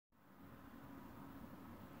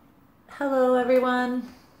Hello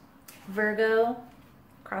everyone, Virgo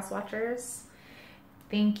crosswatchers.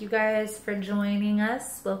 Thank you guys for joining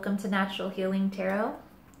us. Welcome to Natural Healing Tarot.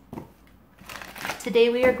 Today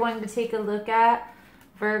we are going to take a look at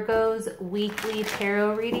Virgo's weekly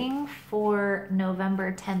tarot reading for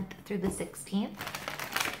November 10th through the 16th.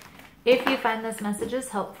 If you find this message is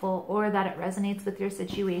helpful or that it resonates with your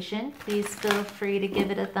situation, please feel free to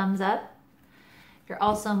give it a thumbs up. You're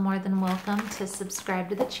also more than welcome to subscribe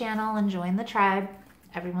to the channel and join the tribe.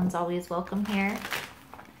 Everyone's always welcome here.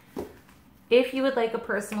 If you would like a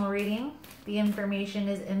personal reading, the information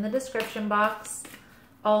is in the description box.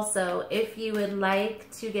 Also, if you would like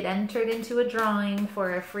to get entered into a drawing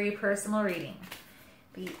for a free personal reading,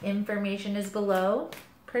 the information is below.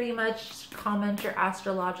 Pretty much comment your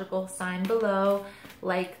astrological sign below,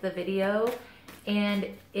 like the video. And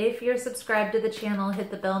if you're subscribed to the channel, hit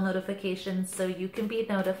the bell notification so you can be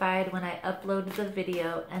notified when I upload the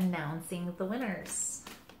video announcing the winners.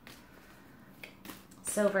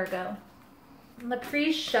 So Virgo, in the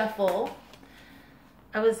pre-shuffle,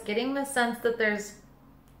 I was getting the sense that there's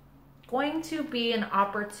going to be an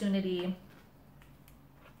opportunity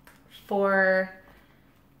for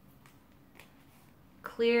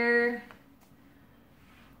clear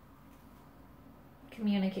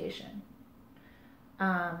communication.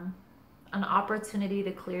 An opportunity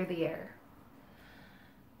to clear the air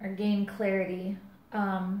or gain clarity,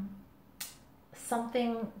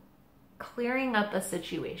 something clearing up a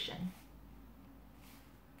situation.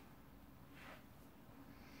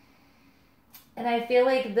 And I feel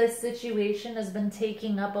like this situation has been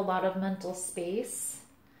taking up a lot of mental space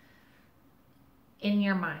in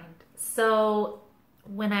your mind. So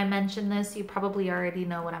when I mention this, you probably already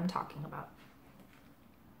know what I'm talking about.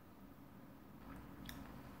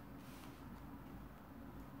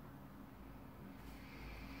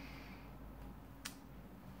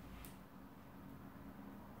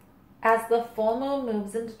 As the full moon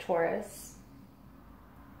moves into Taurus,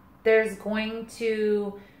 there's going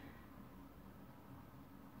to,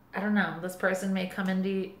 I don't know, this person may come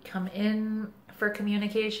in for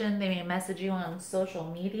communication. They may message you on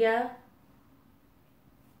social media.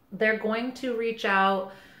 They're going to reach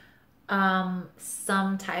out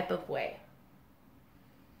some type of way.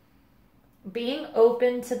 Being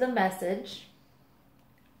open to the message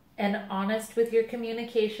and honest with your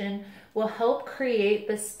communication will help create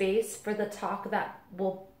the space for the talk that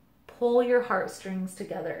will pull your heartstrings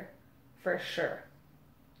together for sure.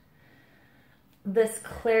 This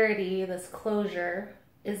clarity, this closure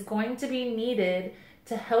is going to be needed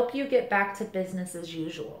to help you get back to business as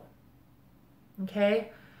usual.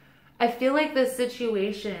 Okay? I feel like this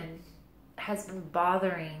situation has been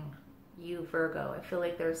bothering you, Virgo. I feel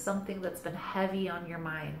like there's something that's been heavy on your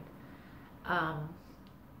mind.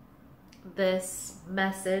 This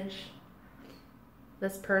message,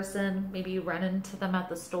 this person, maybe you run into them at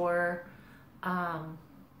the store.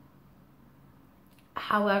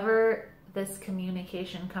 However this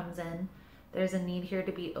communication comes in, there's a need here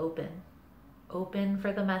to be open. Open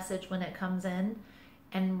for the message when it comes in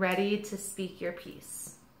and ready to speak your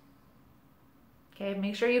piece. Okay,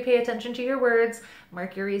 make sure you pay attention to your words.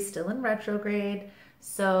 Mercury is still in retrograde,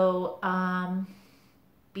 so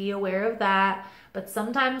be aware of that. But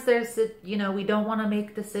sometimes there's, we don't want to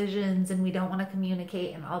make decisions and we don't want to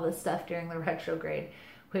communicate and all this stuff during the retrograde,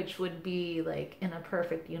 which would be like in a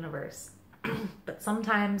perfect universe. But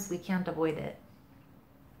sometimes we can't avoid it.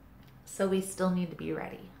 So we still need to be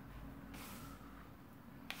ready.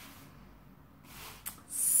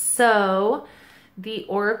 So the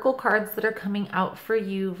oracle cards that are coming out for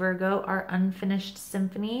you, Virgo, are Unfinished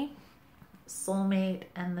Symphony, Soulmate,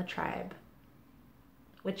 and the Tribe.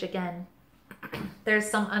 Which again, there's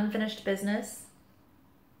some unfinished business.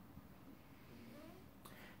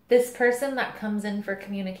 This person that comes in for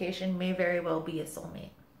communication may very well be a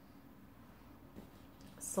soulmate.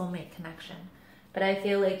 Soulmate connection. But I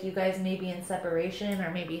feel like you guys may be in separation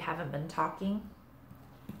or maybe haven't been talking.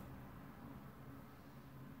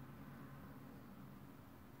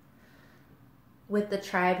 With the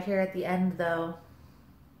Tribe here at the end though,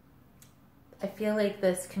 I feel like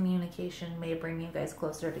this communication may bring you guys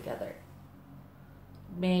closer together.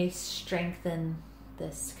 May strengthen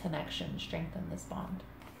this connection, strengthen this bond.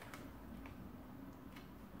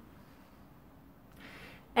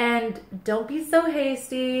 And don't be so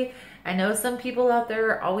hasty. I know some people out there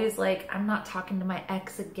are always like, I'm not talking to my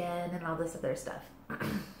ex again and all this other stuff.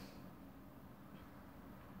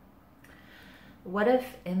 What if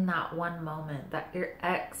in that one moment that your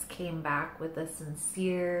ex came back with a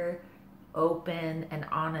sincere open and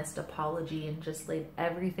honest apology and just laid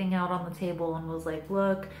everything out on the table and was like,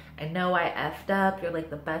 look, I know I effed up. You're like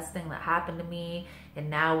the best thing that happened to me. And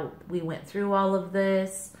now we went through all of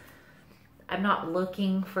this. I'm not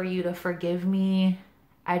looking for you to forgive me.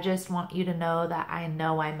 I just want you to know that I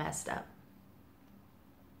know I messed up.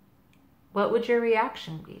 What would your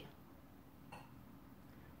reaction be?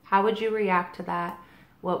 How would you react to that?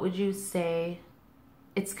 What would you say?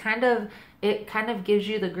 It kind of gives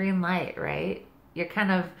you the green light, right? You're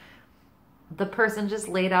kind of, the person just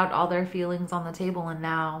laid out all their feelings on the table, and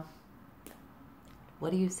now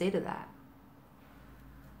what do you say to that?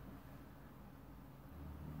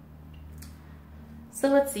 So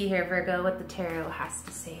let's see here, Virgo, what the tarot has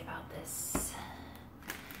to say about this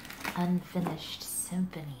unfinished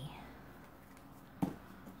symphony.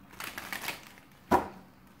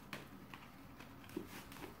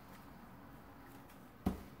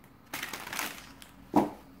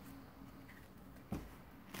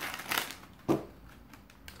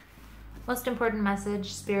 Most important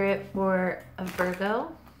message, Spirit, for a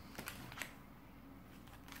Virgo.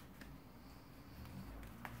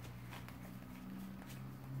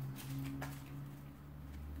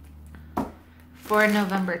 For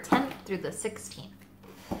November 10th through the 16th.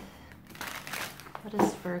 What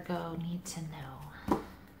does Virgo need to know?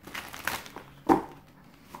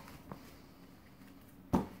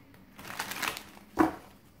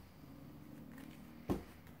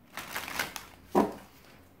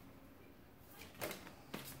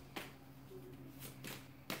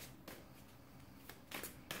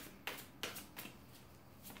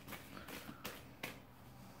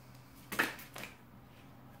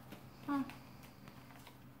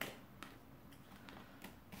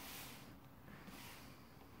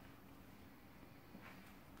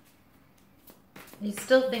 You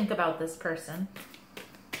still think about this person,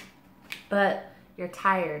 but you're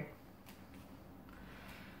tired.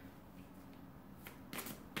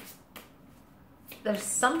 There's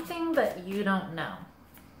something that you don't know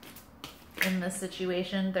in this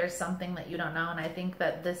situation. There's something that you don't know, and I think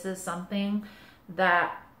that this is something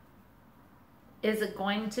that is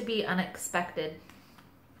going to be unexpected.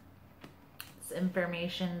 This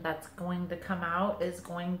information that's going to come out is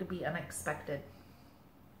going to be unexpected.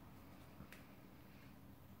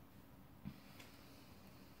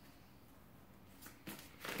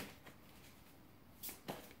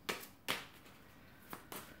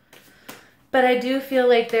 But I do feel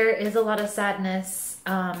like there is a lot of sadness,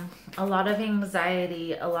 a lot of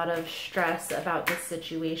anxiety, a lot of stress about this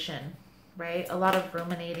situation, right? A lot of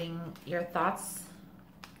ruminating your thoughts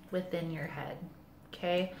within your head,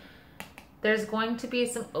 okay? There's going to be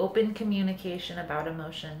some open communication about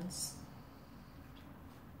emotions.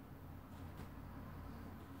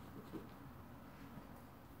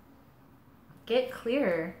 Get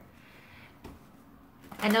clear.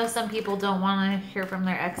 I know some people don't want to hear from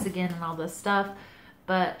their ex again and all this stuff,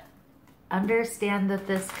 but understand that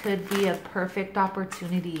this could be a perfect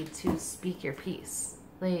opportunity to speak your piece.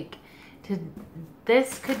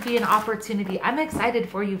 This could be an opportunity. I'm excited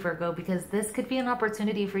for you, Virgo, because this could be an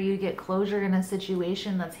opportunity for you to get closure in a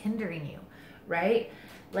situation that's hindering you, right?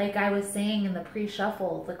 Like I was saying in the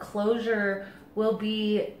pre-shuffle, the closure will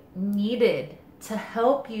be needed to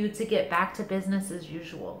help you to get back to business as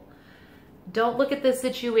usual. Don't look at this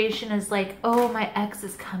situation as like, oh, my ex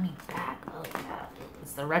is coming back. Oh, yeah,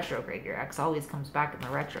 it's the retrograde. Your ex always comes back in the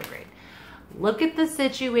retrograde. Look at the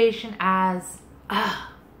situation as, I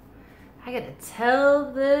got to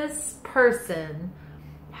tell this person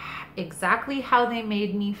exactly how they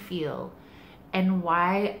made me feel and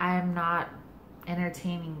why I'm not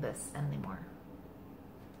entertaining this anymore.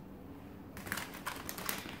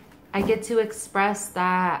 I get to express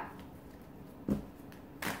that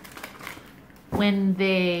when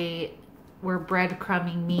they were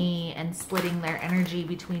breadcrumbing me and splitting their energy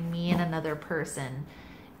between me and another person,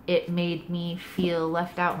 it made me feel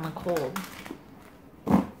left out in the cold.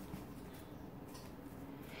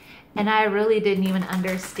 And I really didn't even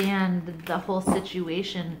understand the whole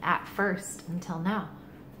situation at first until now.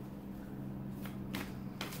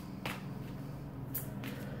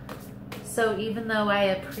 So even though I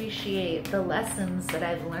appreciate the lessons that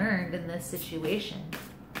I've learned in this situation,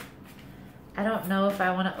 I don't know if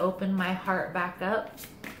I want to open my heart back up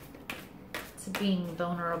to being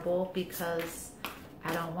vulnerable because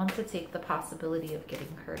I don't want to take the possibility of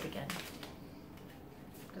getting hurt again.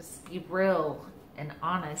 Just be real and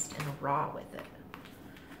honest and raw with it.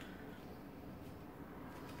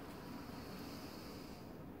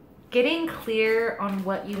 Getting clear on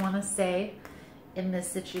what you want to say in this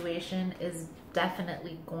situation is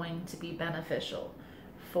definitely going to be beneficial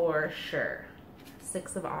for sure.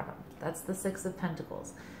 Six of Autumn. That's the Six of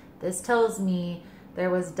Pentacles. This tells me there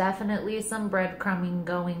was definitely some breadcrumbing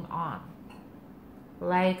going on.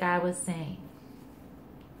 Like I was saying.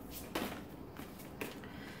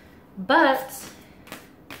 But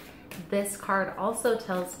this card also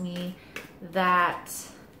tells me that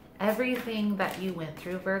everything that you went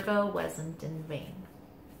through, Virgo, wasn't in vain.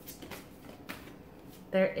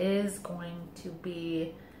 There is going to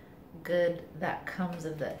be good that comes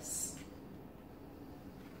of this.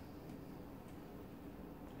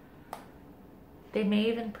 They may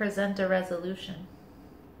even present a resolution.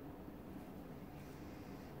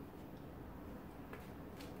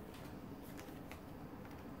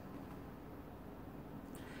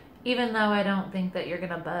 Even though I don't think that you're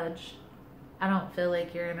going to budge. I don't feel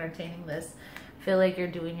like you're entertaining this. I feel like you're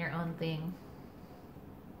doing your own thing.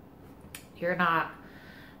 You're not.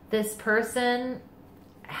 This person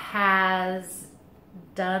has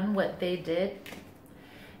done what they did.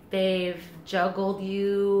 They've juggled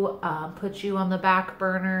you, put you on the back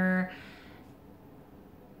burner.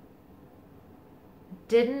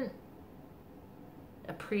 Didn't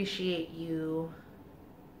appreciate you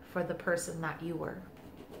for the person that you were.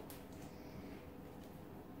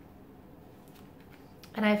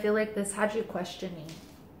 And I feel like this had you questioning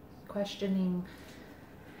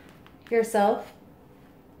yourself.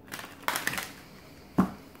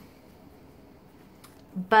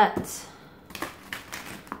 But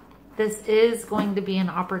this is going to be an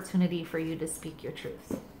opportunity for you to speak your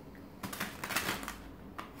truth.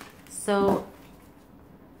 So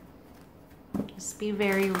just be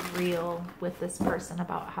very real with this person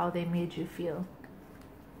about how they made you feel.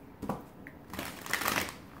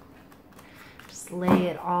 Just lay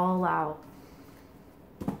it all out.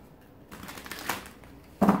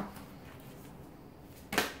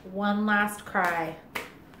 One last cry.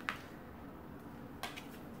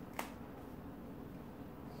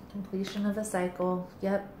 Completion of a cycle.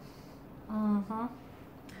 Yep.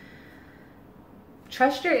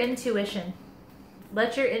 Trust your intuition.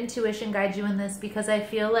 Let your intuition guide you in this, because I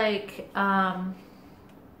feel like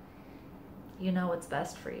you know what's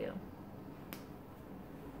best for you.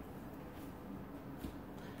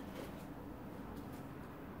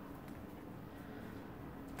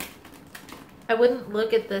 I wouldn't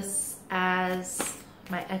look at this as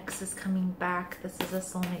my ex is coming back. This is a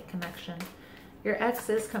soulmate connection. Your ex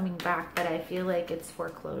is coming back, but I feel like it's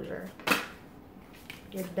foreclosure.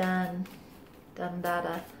 You're done. Done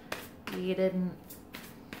data. You didn't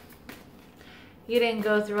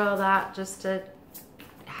go through all that just to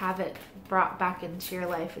have it brought back into your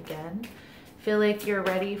life again. I feel like you're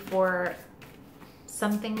ready for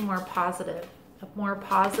something more positive.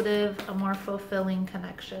 A more fulfilling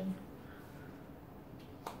connection.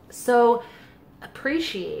 So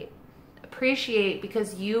appreciate,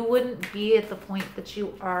 because you wouldn't be at the point that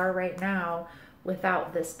you are right now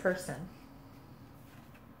without this person.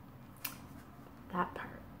 That part.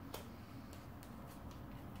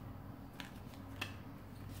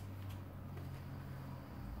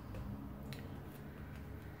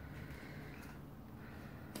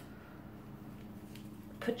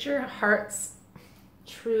 Put your heart's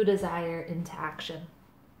true desire into action.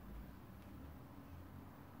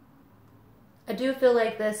 I do feel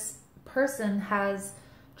like this person has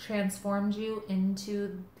transformed you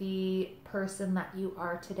into the person that you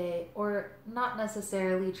are today, or not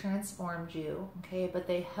necessarily transformed you, okay, but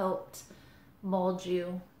they helped mold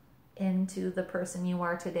you into the person you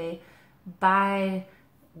are today by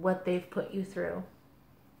what they've put you through.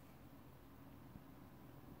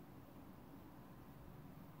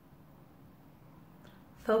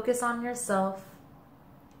 Focus on yourself.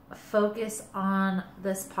 Focus on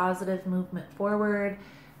this positive movement forward,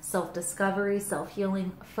 self-discovery,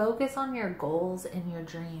 self-healing. Focus on your goals and your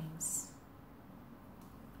dreams.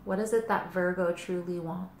 What is it that Virgo truly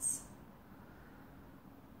wants?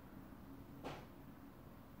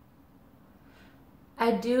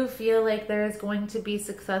 I do feel like there is going to be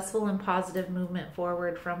successful and positive movement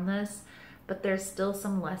forward from this, but there's still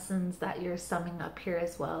some lessons that you're summing up here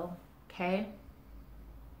as well, okay?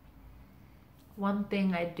 One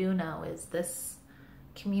thing I do know is this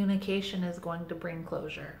communication is going to bring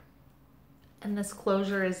closure. And this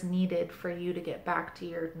closure is needed for you to get back to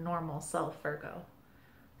your normal self, Virgo.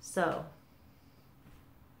 So,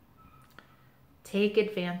 take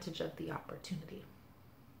advantage of the opportunity.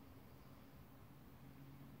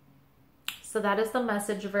 So that is the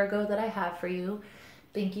message, Virgo, that I have for you.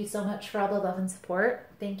 Thank you so much for all the love and support.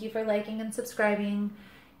 Thank you for liking and subscribing.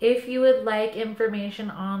 If you would like information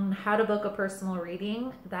on how to book a personal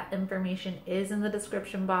reading, that information is in the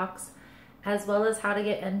description box. as well as how to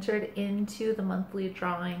get entered into the monthly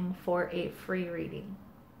drawing for a free reading.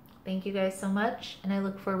 Thank you guys so much, and I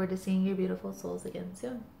look forward to seeing your beautiful souls again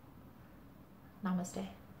soon. Namaste.